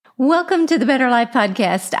Welcome to the Better Life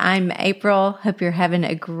Podcast. I'm April. Hope you're having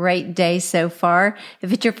a great day so far.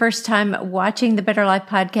 If it's your first time watching the Better Life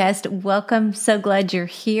Podcast, welcome. So glad you're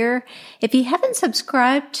here. If you haven't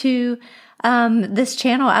subscribed to this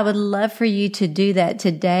channel, I would love for you to do that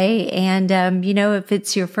today. And, if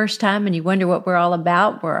it's your first time and you wonder what we're all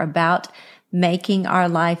about, we're about making our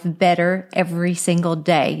life better every single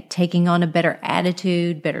day, taking on a better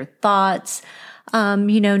attitude, better thoughts,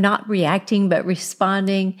 not reacting, but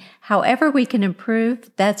responding. However we can improve,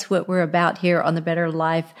 that's what we're about here on the Better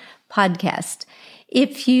Life Podcast.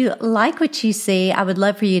 If you like what you see, I would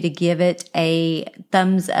love for you to give it a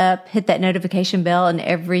thumbs up, hit that notification bell, and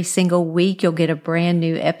every single week you'll get a brand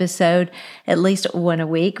new episode, at least one a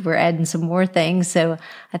week. We're adding some more things, so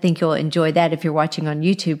I think you'll enjoy that if you're watching on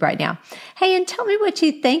YouTube right now. Hey, and tell me what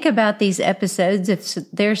you think about these episodes. If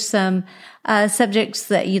there's some subjects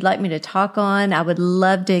that you'd like me to talk on, I would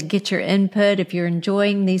love to get your input. If you're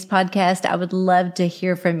enjoying these podcasts, I would love to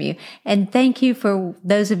hear from you. And thank you for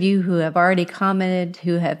those of you who have already commented,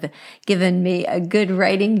 who have given me a good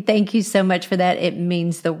rating. Thank you so much for that. It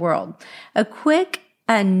means the world. A quick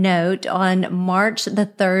note, on March the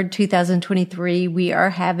 3rd, 2023, we are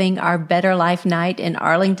having our Better Life Night in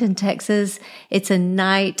Arlington, Texas. It's a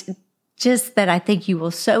night just that I think you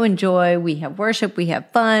will so enjoy. We have worship, we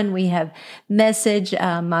have fun, we have message.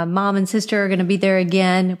 My mom and sister are going to be there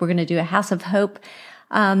again. We're going to do a House of Hope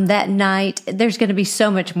that night. There's going to be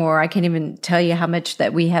so much more. I can't even tell you how much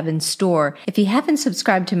that we have in store. If you haven't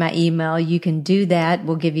subscribed to my email, you can do that.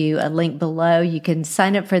 We'll give you a link below. You can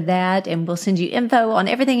sign up for that, and we'll send you info on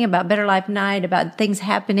everything about Better Life Night, about things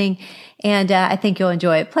happening, and I think you'll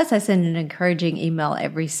enjoy it. Plus, I send an encouraging email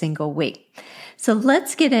every single week. So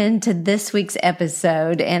let's get into this week's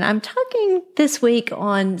episode. And I'm talking this week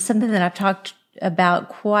on something that I've talked about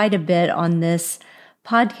quite a bit on this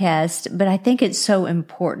podcast, but I think it's so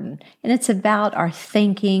important. And it's about our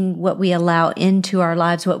thinking, what we allow into our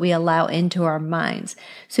lives, what we allow into our minds.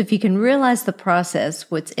 So if you can realize the process,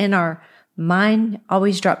 what's in our mind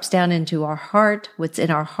always drops down into our heart. What's in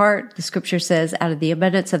our heart, the scripture says, out of the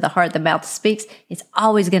abundance of the heart, the mouth speaks. It's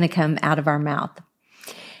always going to come out of our mouth.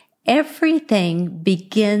 Everything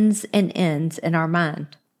begins and ends in our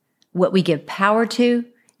mind. What we give power to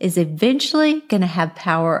is eventually going to have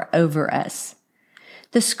power over us.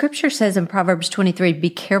 The scripture says in Proverbs 23,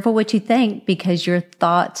 be careful what you think because your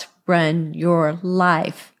thoughts run your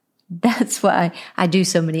life. That's why I do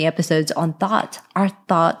so many episodes on thoughts. Our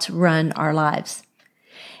thoughts run our lives.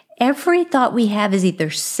 Every thought we have is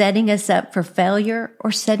either setting us up for failure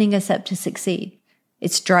or setting us up to succeed.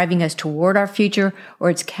 It's driving us toward our future, or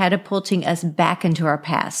it's catapulting us back into our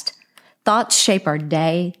past. Thoughts shape our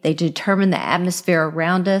day. They determine the atmosphere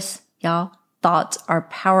around us. Y'all, thoughts are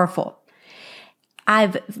powerful.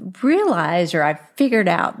 I've realized, or I've figured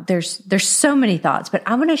out, there's so many thoughts, but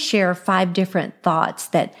I'm going to share 5 different thoughts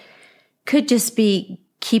that could just be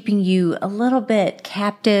keeping you a little bit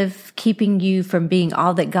captive, keeping you from being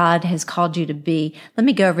all that God has called you to be. Let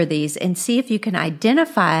me go over these and see if you can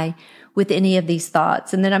identify with any of these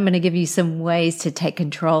thoughts. And then I'm going to give you some ways to take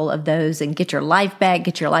control of those and get your life back,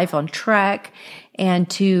 get your life on track, and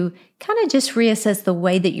to kind of just reassess the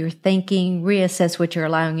way that you're thinking, reassess what you're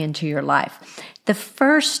allowing into your life. The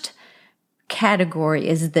first category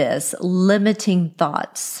is this: limiting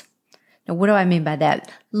thoughts. Now, what do I mean by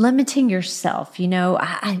that? Limiting yourself.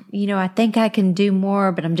 I think I can do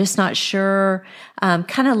more, but I'm just not sure.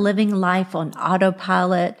 Kind of living life on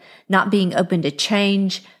autopilot, not being open to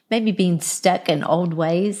change, maybe being stuck in old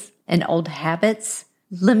ways and old habits,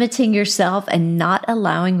 limiting yourself and not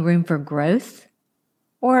allowing room for growth.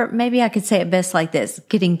 Or maybe I could say it best like this: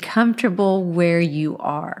 getting comfortable where you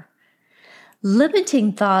are.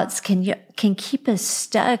 Limiting thoughts can keep us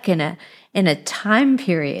stuck in a time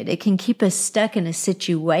period. It can keep us stuck in a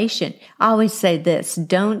situation. I always say this: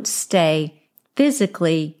 don't stay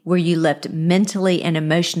physically where you left mentally and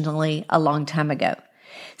emotionally a long time ago.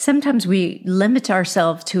 Sometimes we limit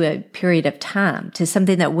ourselves to a period of time, to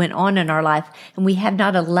something that went on in our life, and we have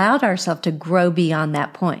not allowed ourselves to grow beyond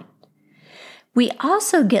that point. We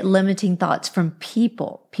also get limiting thoughts from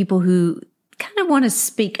people who kind of want to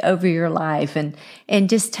speak over your life and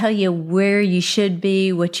just tell you where you should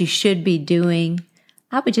be, what you should be doing.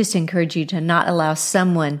 I would just encourage you to not allow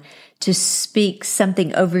someone to speak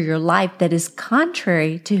something over your life that is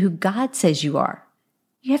contrary to who God says you are.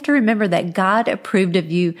 You have to remember that God approved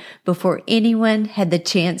of you before anyone had the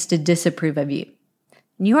chance to disapprove of you.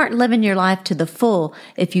 You aren't living your life to the full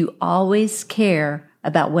if you always care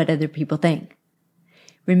about what other people think.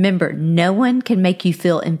 Remember, no one can make you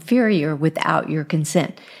feel inferior without your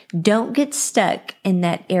consent. Don't get stuck in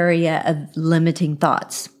that area of limiting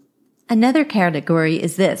thoughts. Another category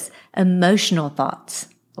is this, emotional thoughts.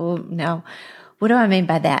 Oh, now, what do I mean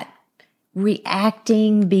by that?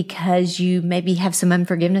 Reacting because you maybe have some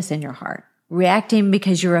unforgiveness in your heart. Reacting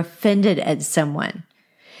because you're offended at someone.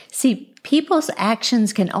 See, people's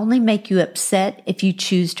actions can only make you upset if you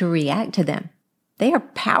choose to react to them. They are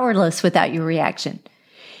powerless without your reaction.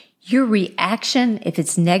 Your reaction, if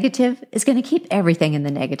it's negative, is going to keep everything in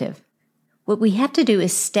the negative. What we have to do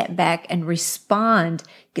is step back and respond,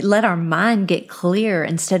 let our mind get clear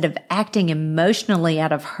instead of acting emotionally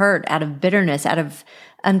out of hurt, out of bitterness, out of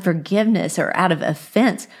unforgiveness, or out of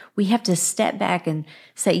offense. We have to step back and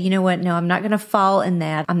say, you know what? No, I'm not going to fall in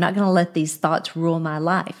that. I'm not going to let these thoughts rule my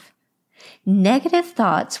life. Negative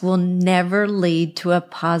thoughts will never lead to a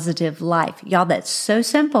positive life. Y'all, that's so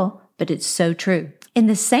simple, but it's so true. In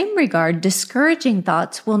the same regard, discouraging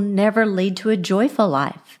thoughts will never lead to a joyful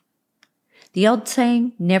life. The old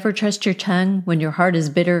saying, never trust your tongue when your heart is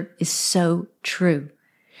bitter, is so true.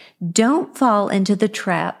 Don't fall into the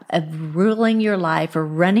trap of ruling your life or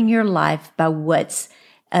running your life by what's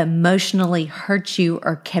emotionally hurt you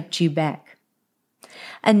or kept you back.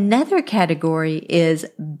 Another category is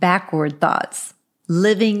backward thoughts,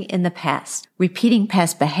 living in the past, repeating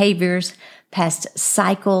past behaviors, past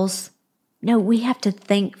cycles. No, we have to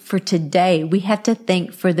think for today. We have to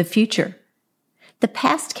think for the future. The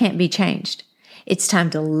past can't be changed. It's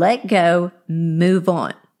time to let go, move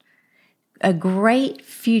on. A great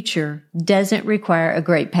future doesn't require a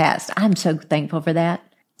great past. I'm so thankful for that.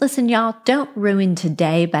 Listen, y'all, don't ruin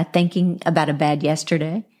today by thinking about a bad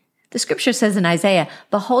yesterday. The scripture says in Isaiah,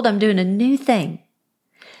 behold, I'm doing a new thing.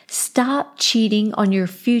 Stop cheating on your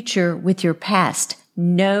future with your past.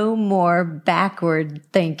 No more backward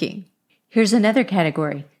thinking. Here's another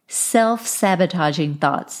category, self-sabotaging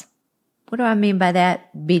thoughts. What do I mean by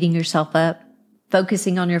that? Beating yourself up,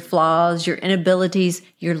 focusing on your flaws, your inabilities,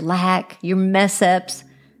 your lack, your mess-ups,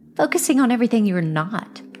 focusing on everything you're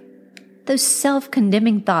not. Those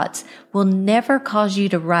self-condemning thoughts will never cause you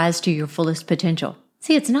to rise to your fullest potential.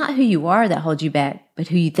 See, it's not who you are that holds you back, but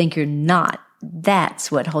who you think you're not.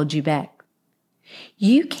 That's what holds you back.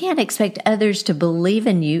 You can't expect others to believe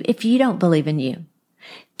in you if you don't believe in you.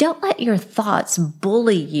 Don't let your thoughts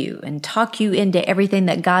bully you and talk you into everything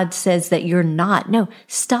that God says that you're not. No,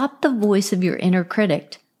 stop the voice of your inner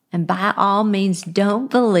critic. And by all means, don't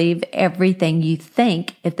believe everything you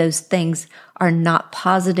think if those things are not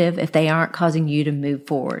positive, if they aren't causing you to move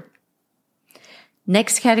forward.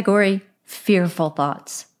 Next category, fearful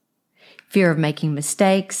thoughts. Fear of making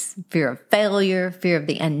mistakes, fear of failure, fear of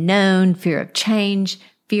the unknown, fear of change,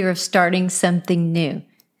 fear of starting something new.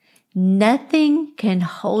 Nothing can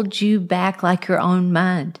hold you back like your own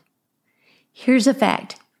mind. Here's a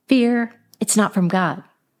fact. Fear, it's not from God.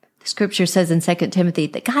 The scripture says in 2 Timothy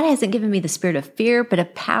that God hasn't given me the spirit of fear, but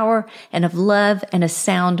of power and of love and a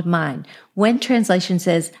sound mind. One translation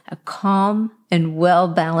says a calm and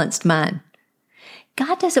well-balanced mind.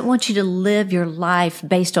 God doesn't want you to live your life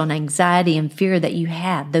based on anxiety and fear that you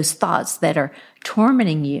have, those thoughts that are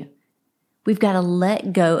tormenting you. We've got to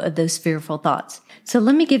let go of those fearful thoughts. So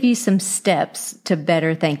let me give you some steps to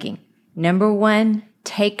better thinking. Number 1,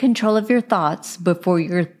 take control of your thoughts before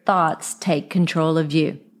your thoughts take control of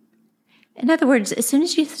you. In other words, as soon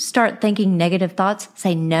as you start thinking negative thoughts,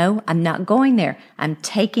 say, no, I'm not going there. I'm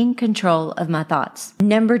taking control of my thoughts.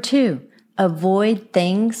 Number 2, avoid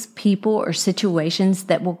things, people, or situations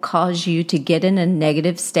that will cause you to get in a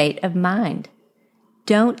negative state of mind.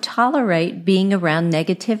 Don't tolerate being around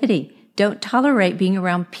negativity. Don't tolerate being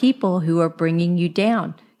around people who are bringing you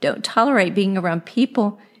down. Don't tolerate being around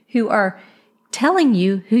people who are telling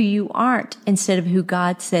you who you aren't instead of who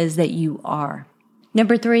God says that you are.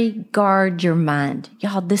 Number 3, guard your mind.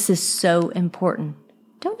 Y'all, this is so important.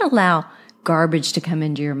 Don't allow garbage to come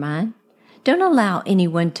into your mind. Don't allow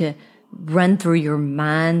anyone to run through your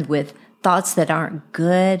mind with thoughts that aren't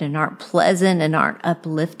good and aren't pleasant and aren't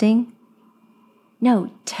uplifting.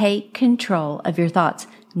 No, take control of your thoughts.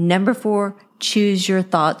 Number 4, choose your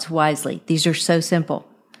thoughts wisely. These are so simple.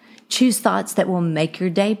 Choose thoughts that will make your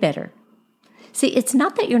day better. See, it's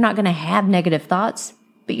not that you're not going to have negative thoughts,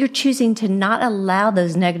 but you're choosing to not allow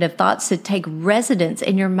those negative thoughts to take residence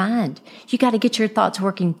in your mind. You got to get your thoughts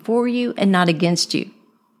working for you and not against you.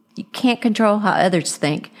 You can't control how others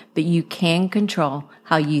think, but you can control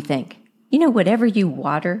how you think. You know, whatever you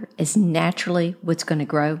water is naturally what's going to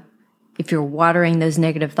grow. If you're watering those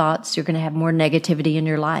negative thoughts, you're going to have more negativity in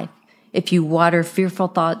your life. If you water fearful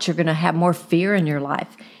thoughts, you're going to have more fear in your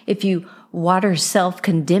life. If you water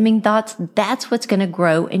self-condemning thoughts, that's what's going to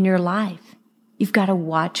grow in your life. You've got to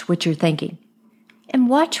watch what you're thinking. And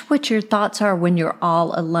watch what your thoughts are when you're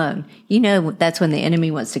all alone. You know, that's when the enemy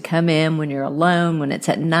wants to come in, when you're alone, when it's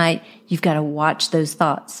at night. You've got to watch those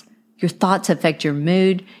thoughts. Your thoughts affect your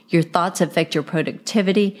mood. Your thoughts affect your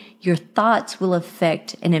productivity. Your thoughts will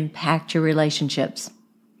affect and impact your relationships.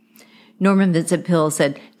 Norman Vincent Peale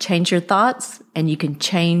said, change your thoughts and you can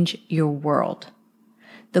change your world.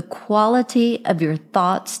 The quality of your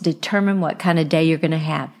thoughts determine what kind of day you're going to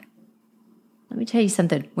have. Let me tell you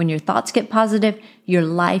something. When your thoughts get positive, your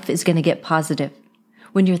life is going to get positive.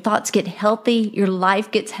 When your thoughts get healthy, your life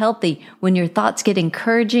gets healthy. When your thoughts get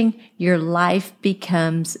encouraging, your life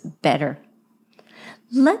becomes better.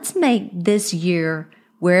 Let's make this year,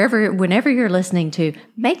 whenever you're listening to,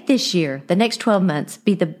 make this year, the next 12 months,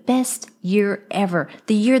 be the best year ever.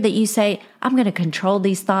 The year that you say, I'm going to control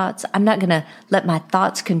these thoughts. I'm not going to let my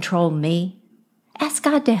thoughts control me. Ask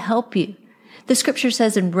God to help you. The scripture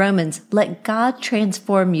says in Romans, let God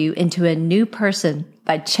transform you into a new person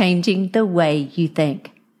by changing the way you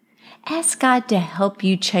think. Ask God to help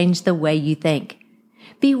you change the way you think.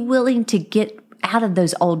 Be willing to get out of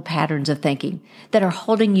those old patterns of thinking that are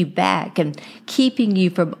holding you back and keeping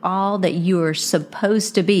you from all that you are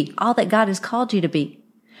supposed to be, all that God has called you to be.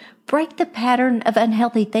 Break the pattern of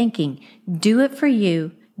unhealthy thinking. Do it for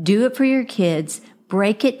you. Do it for your kids.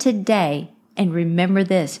 Break it today. And remember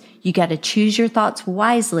this, you got to choose your thoughts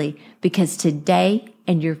wisely because today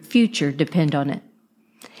and your future depend on it.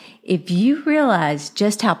 If you realize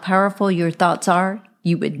just how powerful your thoughts are,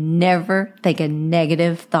 you would never think a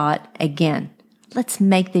negative thought again. Let's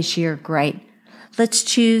make this year great. Let's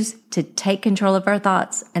choose to take control of our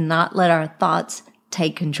thoughts and not let our thoughts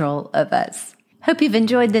take control of us. Hope you've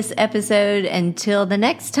enjoyed this episode. Until the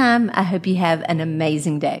next time, I hope you have an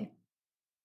amazing day.